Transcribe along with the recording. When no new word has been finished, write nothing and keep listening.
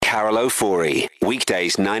Carol Ofori.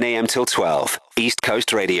 Weekdays 9 a.m. till 12. East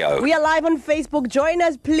Coast Radio. We are live on Facebook. Join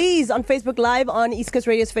us, please, on Facebook Live on East Coast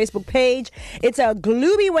Radio's Facebook page. It's a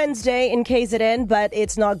gloomy Wednesday in KZN, but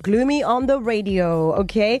it's not gloomy on the radio,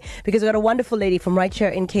 okay? Because we got a wonderful lady from right here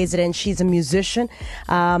in KZN. She's a musician,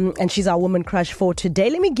 and she's our woman crush for today.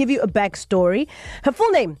 Let me give you a backstory. Her full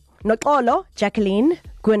name, Nokolo Jacqueline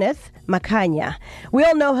Gwyneth Makanya. We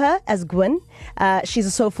all know her as Gwyn. She's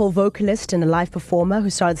a soulful vocalist and a live performer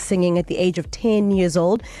who started singing at the age of 10 years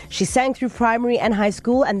old. She sang through primary and high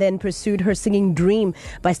school and then pursued her singing dream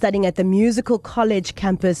by studying at the Musical College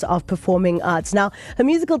campus of Performing Arts. Now, her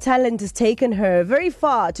musical talent has taken her very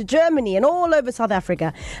far to Germany and all over South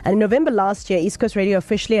Africa. And in November last year, East Coast Radio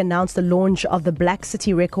officially announced the launch of the Black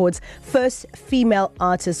City Records' first female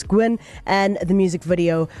artist, Gwyn, and the music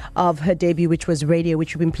video of her debut, which was Radio,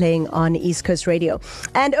 which we've been playing on East Coast Radio.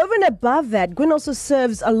 And over and above that, Gwyn also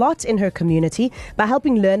serves a lot in her community by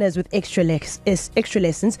helping learners with extra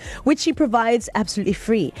lessons, which she provides absolutely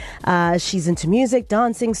free. She's into music,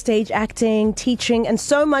 dancing, stage acting, teaching, and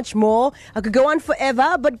so much more. I could go on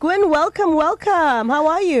forever, but Gwyn, welcome. How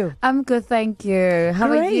are you? I'm good, thank you. How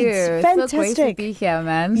are you? Fantastic. So great to be here,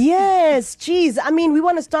 man. Yes, geez. I mean, we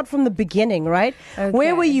want to start from the beginning, right? Okay.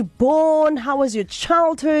 Where were you born? How was your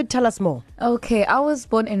childhood? Tell us more. Okay, I was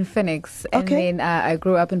born in Phoenix, and then I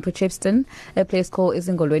grew up in Potchefstroom, a place called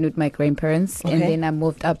Gwyn with my grandparents, and then I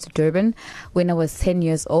moved up to Durban when I was 10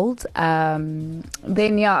 years old. Then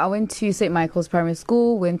I went to St. Michael's Primary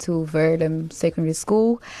School, went to Verulam Secondary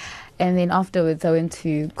School, and then afterwards I went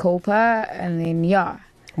to Copa, and then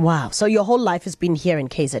Wow. So your whole life has been here in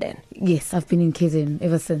KZN? Yes, I've been in KZN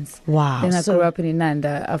ever since. Wow. Then I grew up in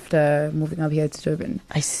Inanda after moving up here to Durban.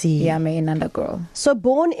 I see. Yeah, I'm an Inanda girl. So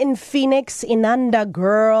born in Phoenix, Inanda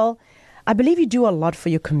girl. I believe you do a lot for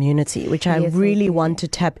your community, which I really want to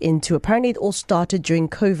tap into. Apparently it all started during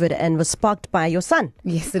COVID and was sparked by your son.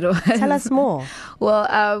 Yes, it was. Tell us more. Well,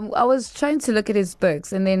 I was trying to look at his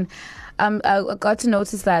books, and then I got to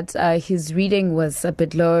notice that his reading was a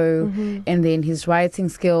bit low, and then his writing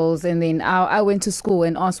skills, and then I went to school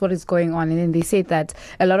and asked what is going on, and then they said that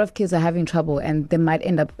a lot of kids are having trouble and they might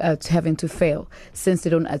end up having to fail since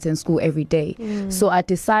they don't attend school every day. So I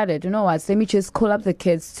decided, you know what, let me just call up the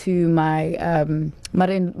kids to my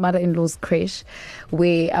mother-in-law's creche,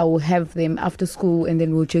 where I will have them after school, and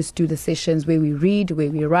then we'll just do the sessions where we read,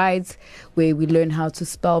 where we write, where we learn how to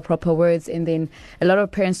spell proper words. And then a lot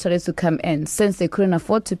of parents started to come in since they couldn't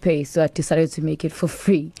afford to pay, so I decided to make it for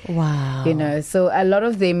free. Wow. You know, so a lot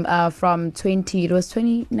of them are from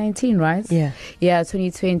 2019, right? Yeah,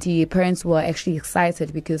 2020. Parents were actually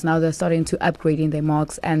excited because now they're starting to upgrading their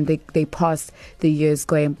marks, and they passed the years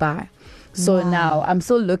going by. So now I'm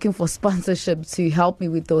still looking for sponsorship to help me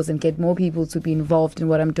with those and get more people to be involved in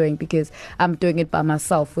what I'm doing, because I'm doing it by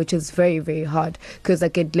myself, which is very, very hard, because I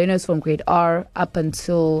get learners from grade R up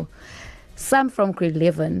until some from grade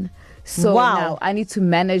 11. So now I need to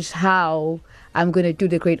manage how I'm going to do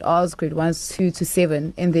the grade R's, grade 1s, 2 to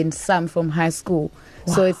 7, and then some from high school.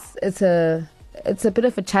 So it's a bit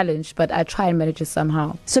of a challenge, but I try and manage it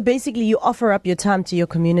somehow. So basically you offer up your time to your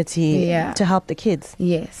community to help the kids?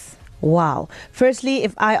 Yes. Wow. Firstly,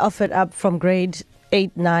 if I offered up from grade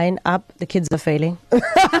 8, 9 up, the kids are failing.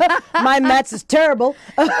 My maths is terrible.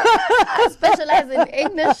 I specialize in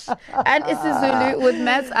English and isiZulu. With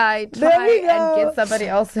maths, I try and get somebody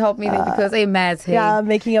else to help me because maths. Hey. Yeah, I'm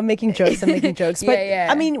making jokes. But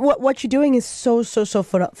I mean, what you're doing is so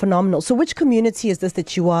phenomenal. So which community is this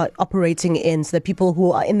that you are operating in, so that people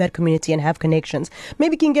who are in that community and have connections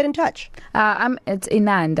maybe can get in touch? I'm at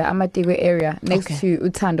Inanda. I'm at the area next to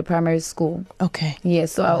Utando Primary School. Okay. Yeah,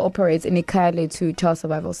 so I operate in Ikale to Child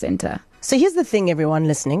Survival Center. So here's the thing, everyone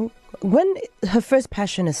listening. When her first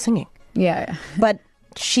passion is singing. Yeah. But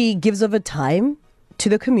she gives over time to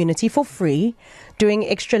the community for free, doing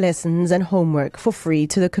extra lessons and homework for free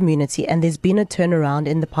to the community. And there's been a turnaround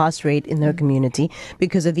in the pass rate in her community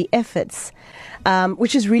because of the efforts,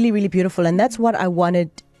 which is really, really beautiful. And that's what I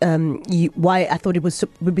wanted, why I thought it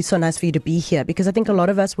would be so nice for you to be here. Because I think a lot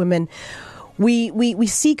of us women, we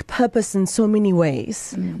seek purpose in so many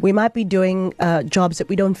ways. We might be doing jobs that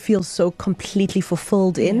we don't feel so completely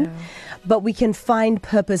fulfilled in, but we can find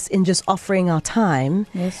purpose in just offering our time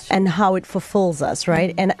and how it fulfills us,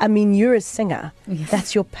 right? And I mean, you're a singer.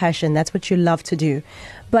 That's your passion. That's what you love to do.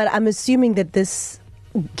 But I'm assuming that this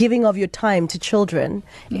giving of your time to children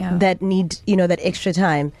that need, that extra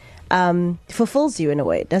time, fulfills you in a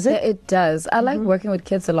way, does it? Yeah, it does. I like working with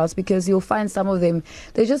kids a lot because you'll find some of them,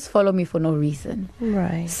 they just follow me for no reason.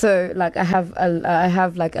 Right. So like I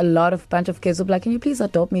have like a lot of bunch of kids who be like, can you please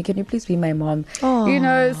adopt me? Can you please be my mom? Aww. You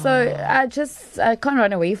know, so I can't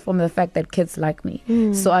run away from the fact that kids like me.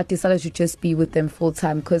 So I decided to just be with them full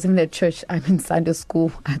time because in the church, I'm in Sunday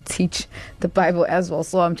school. I teach the Bible as well.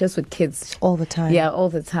 So I'm just with kids. All the time. Yeah, all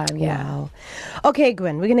the time. Yeah. Wow. Okay,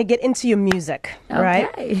 Gwyn, we're going to get into your music. All right.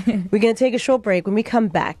 We're going to take a short break. When we come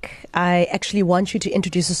back, I actually want you to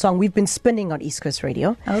introduce a song we've been spinning on East Coast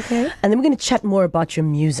Radio. Okay. And then we're going to chat more about your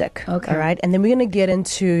music. Okay. All right. And then we're going to get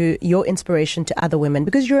into your inspiration to other women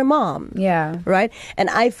because you're a mom. Yeah. Right. And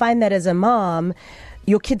I find that as a mom,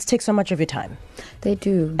 your kids take so much of your time. They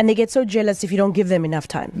do. And they get so jealous if you don't give them enough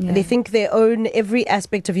time. Yeah. And they think they own every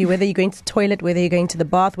aspect of you, whether you're going to the toilet, whether you're going to the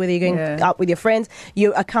bath, whether you're going out with your friends,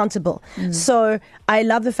 you're accountable. So I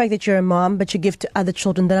love the fact that you're a mom, but you give to other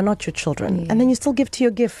children that are not your children. And then you still give to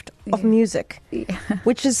your gift of music,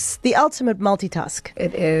 which is the ultimate multitask.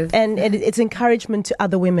 It is. And it's encouragement to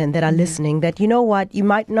other women that are listening that, you know what, you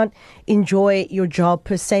might not enjoy your job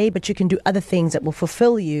per se, but you can do other things that will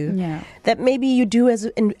fulfill you that maybe you do as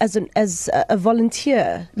a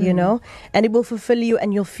volunteer, you know, and it will fulfill you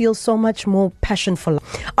and you'll feel so much more passion for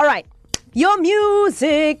life. All right. Your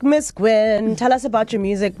music, Miss Gwyn. Tell us about your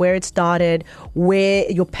music, where it started, where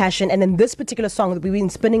your passion, and then this particular song that we've been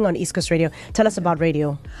spinning on East Coast Radio. Tell us about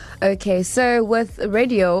radio. Okay, so with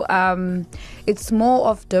radio, it's more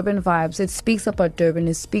of Durban vibes. It speaks about Durban.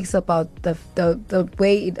 It speaks about the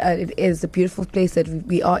way it is, the beautiful place that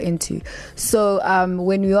we are into. So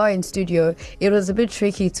when we are in studio, it was a bit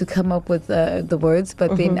tricky to come up with the words,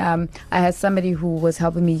 but then I had somebody who was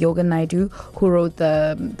helping me, Yoga Naidu, who wrote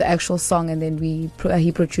the actual song, and then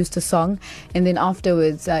he produced a song, and then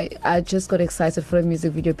afterwards I just got excited for a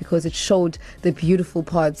music video because it showed the beautiful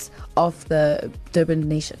parts of the Durban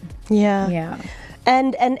nation. Yeah.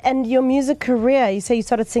 And your music career, you say you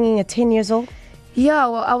started singing at 10 years old? Yeah,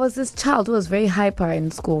 well, I was this child who was very hyper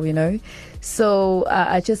in school, you know. So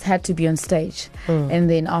I just had to be on stage.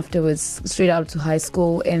 And then afterwards, straight out to high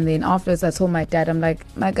school. And then afterwards, I told my dad, I'm like,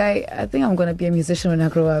 my guy, I think I'm going to be a musician when I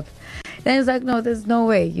grow up. And he's like, no, there's no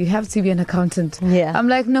way. You have to be an accountant. Yeah. I'm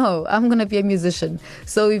like, no, I'm going to be a musician.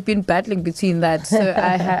 So we've been battling between that. So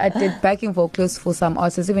I did backing vocals for some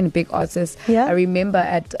artists, even big artists. Yeah. I remember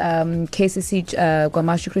at KCC,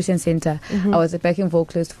 Gwamashi Christian Center, I was a backing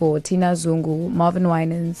vocalist for Tina Zungu, Marvin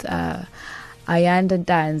Winans, Ayanda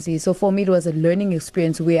Danzi. So for me, it was a learning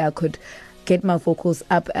experience where I could get my vocals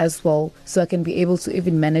up as well, so I can be able to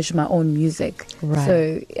even manage my own music. Right.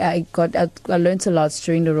 So I learned a lot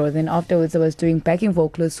during the road. Then afterwards, I was doing backing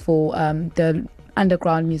vocals for the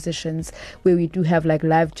underground musicians, where we do have like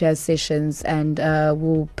live jazz sessions, and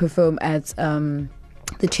we'll perform at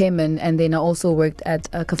the Chairman, and then I also worked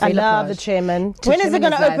at Cafe I La love Plage. the Chairman. When is it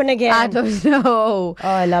going to open again? I don't know. Oh,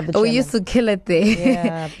 I love the Chairman. We used to kill it there.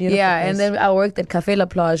 Yeah, beautiful yeah, place. and then I worked at Cafe La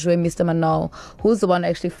Plage, where Mr. Manal, who's the one who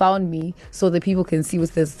actually found me, so that people can see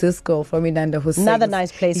with this girl from Inanda who sings. Another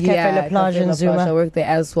nice place, Cafe La Plage in Zuma. I worked there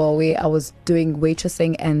as well, where I was doing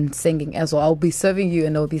waitressing and singing as well. I'll be serving you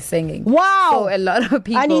and I'll be singing. Wow! So a lot of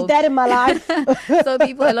people... I need that in my life. So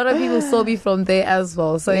a lot of people saw me from there as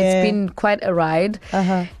well. So it's been quite a ride.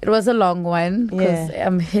 It was a long one because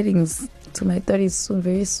I'm heading to my 30s soon,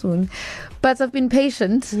 very soon, but I've been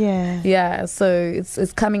patient. So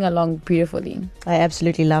it's coming along beautifully. I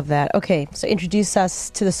absolutely love that. Okay, so introduce us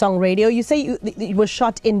to the song Radio. You say it was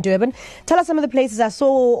shot in Durban. Tell us some of the places. I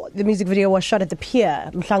saw the music video was shot at the pier,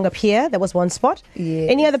 Mhlanga Pier. That was one spot.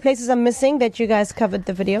 Any other places I'm missing that you guys covered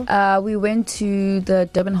the video? We went to the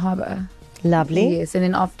Durban Harbour. Lovely. Yes, and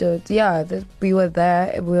then afterwards, we were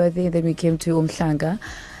there, then we came to Umhlanga.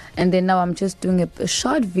 And then now I'm just doing a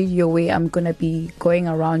short video where I'm going to be going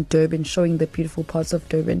around Durban, showing the beautiful parts of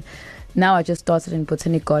Durban. Now I just started in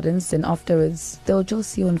Botanic Gardens, and afterwards they'll just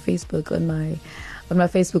see on Facebook, on my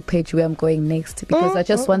Facebook page, where I'm going next, because I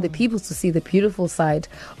just want the people to see the beautiful side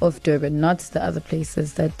of Durban, not the other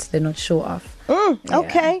places that they're not sure of.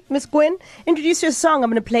 Okay, Miss Gwyn, introduce your song. I'm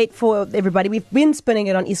going to play it for everybody. We've been spinning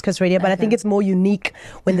it on East Coast Radio, but I think it's more unique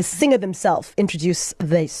when the singer themselves introduce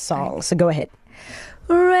the song. So go ahead.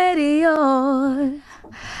 Radio,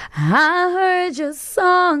 I heard your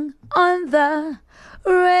song on the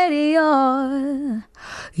radio.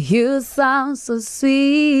 You sound so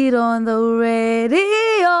sweet on the radio.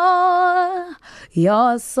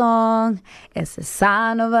 Your song is the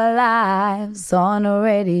sound of our lives on the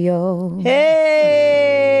radio.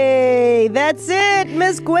 Hey, that's it,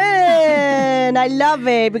 Miss Gwyn. I love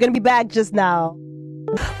it. We're going to be back just now.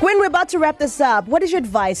 Gwyn, we're about to wrap this up. What is your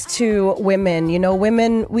advice to women? You know,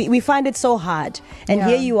 women, we find it so hard. And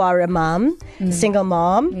here you are, a mom, single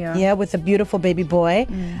mom, with a beautiful baby boy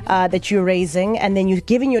that you're raising. And then you're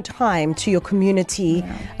giving your time to your community,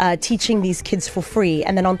 teaching these kids for free.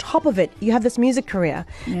 And then on top of it, you have this music career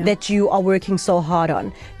that you are working so hard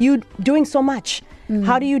on. You're doing so much.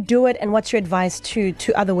 How do you do it? And what's your advice to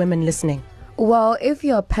other women listening? Well, if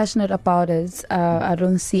you're passionate about it, I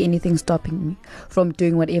don't see anything stopping me from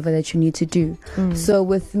doing whatever that you need to do. So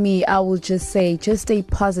with me, I will just say, just stay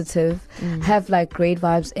positive, have like great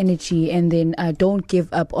vibes, energy, and then don't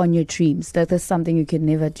give up on your dreams. That is something you can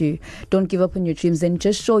never do. Don't give up on your dreams, and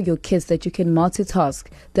just show your kids that you can multitask.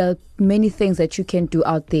 There are many things that you can do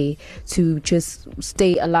out there to just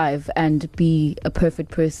stay alive and be a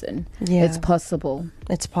perfect person. It's possible.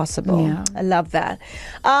 It's possible. I love that.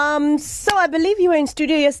 So I believe you were in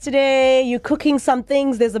studio yesterday. You're cooking some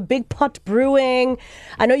things. There's a big pot brewing.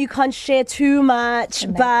 I know you can't share too much,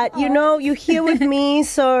 but you know, you're here with me,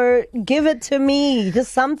 so give it to me.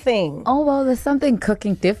 Just something. Oh, well, there's something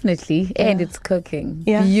cooking, definitely. And it's cooking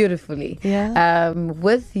beautifully.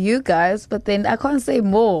 With you guys, but then I can't say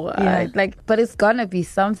more. But it's gonna be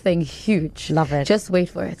something huge. Love it. Just wait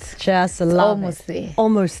for it. Just love almost it. There.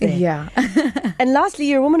 Almost there. Yeah. And lastly,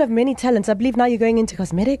 you're a woman of many talents. I believe now you're going into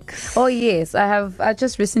cosmetics. Oh yes, I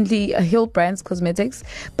just recently Hill Brands Cosmetics,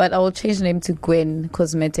 but I will change the name to Gwyn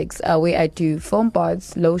Cosmetics, where I do foam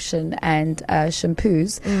baths, lotion, and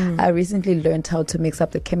shampoos. I recently learned how to mix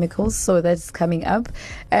up the chemicals, so that's coming up,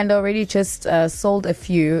 and already just sold a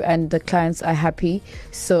few, and the clients are happy.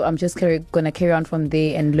 So I'm just gonna carry on from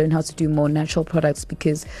there and learn how to do more natural products,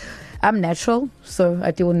 because I'm natural, so I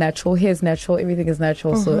deal with natural. Hair is natural, everything is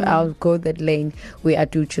natural. So I'll go that lane where I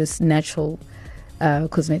do just natural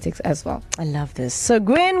cosmetics as well. I love this. So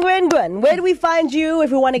Gwyn, where do we find you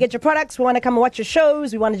if we want to get your products, we want to come and watch your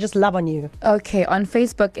shows, we want to just love on you? Okay, on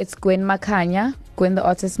Facebook it's Gwyn Makanya, Gwyn the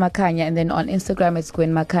artist Makanya, and then on Instagram it's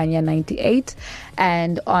Gwyn Makanya 98,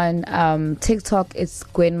 and on TikTok it's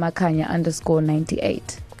Gwyn Makanya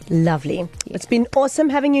 _98. Lovely. It's been awesome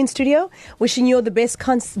having you in studio. Wishing you all the best.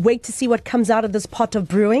 Can't wait to see what comes out of this pot of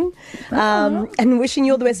brewing. And wishing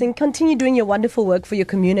you all the best, and continue doing your wonderful work for your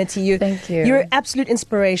community. Thank you. You're an absolute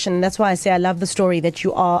inspiration. That's why I say I love the story that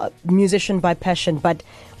you are a musician by passion, but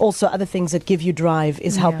also other things that give you drive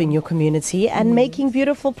is helping your community and making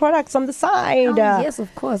beautiful products on the side. Oh, yes,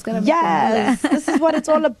 of course. Yes, this is what it's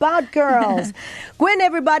all about, girls. Gwyn,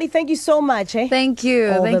 everybody, thank you so much. Thank you.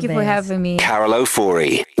 Thank you for having me. Carol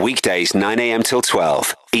Ofori, weekdays 9 a.m. till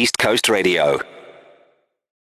 12, East Coast Radio.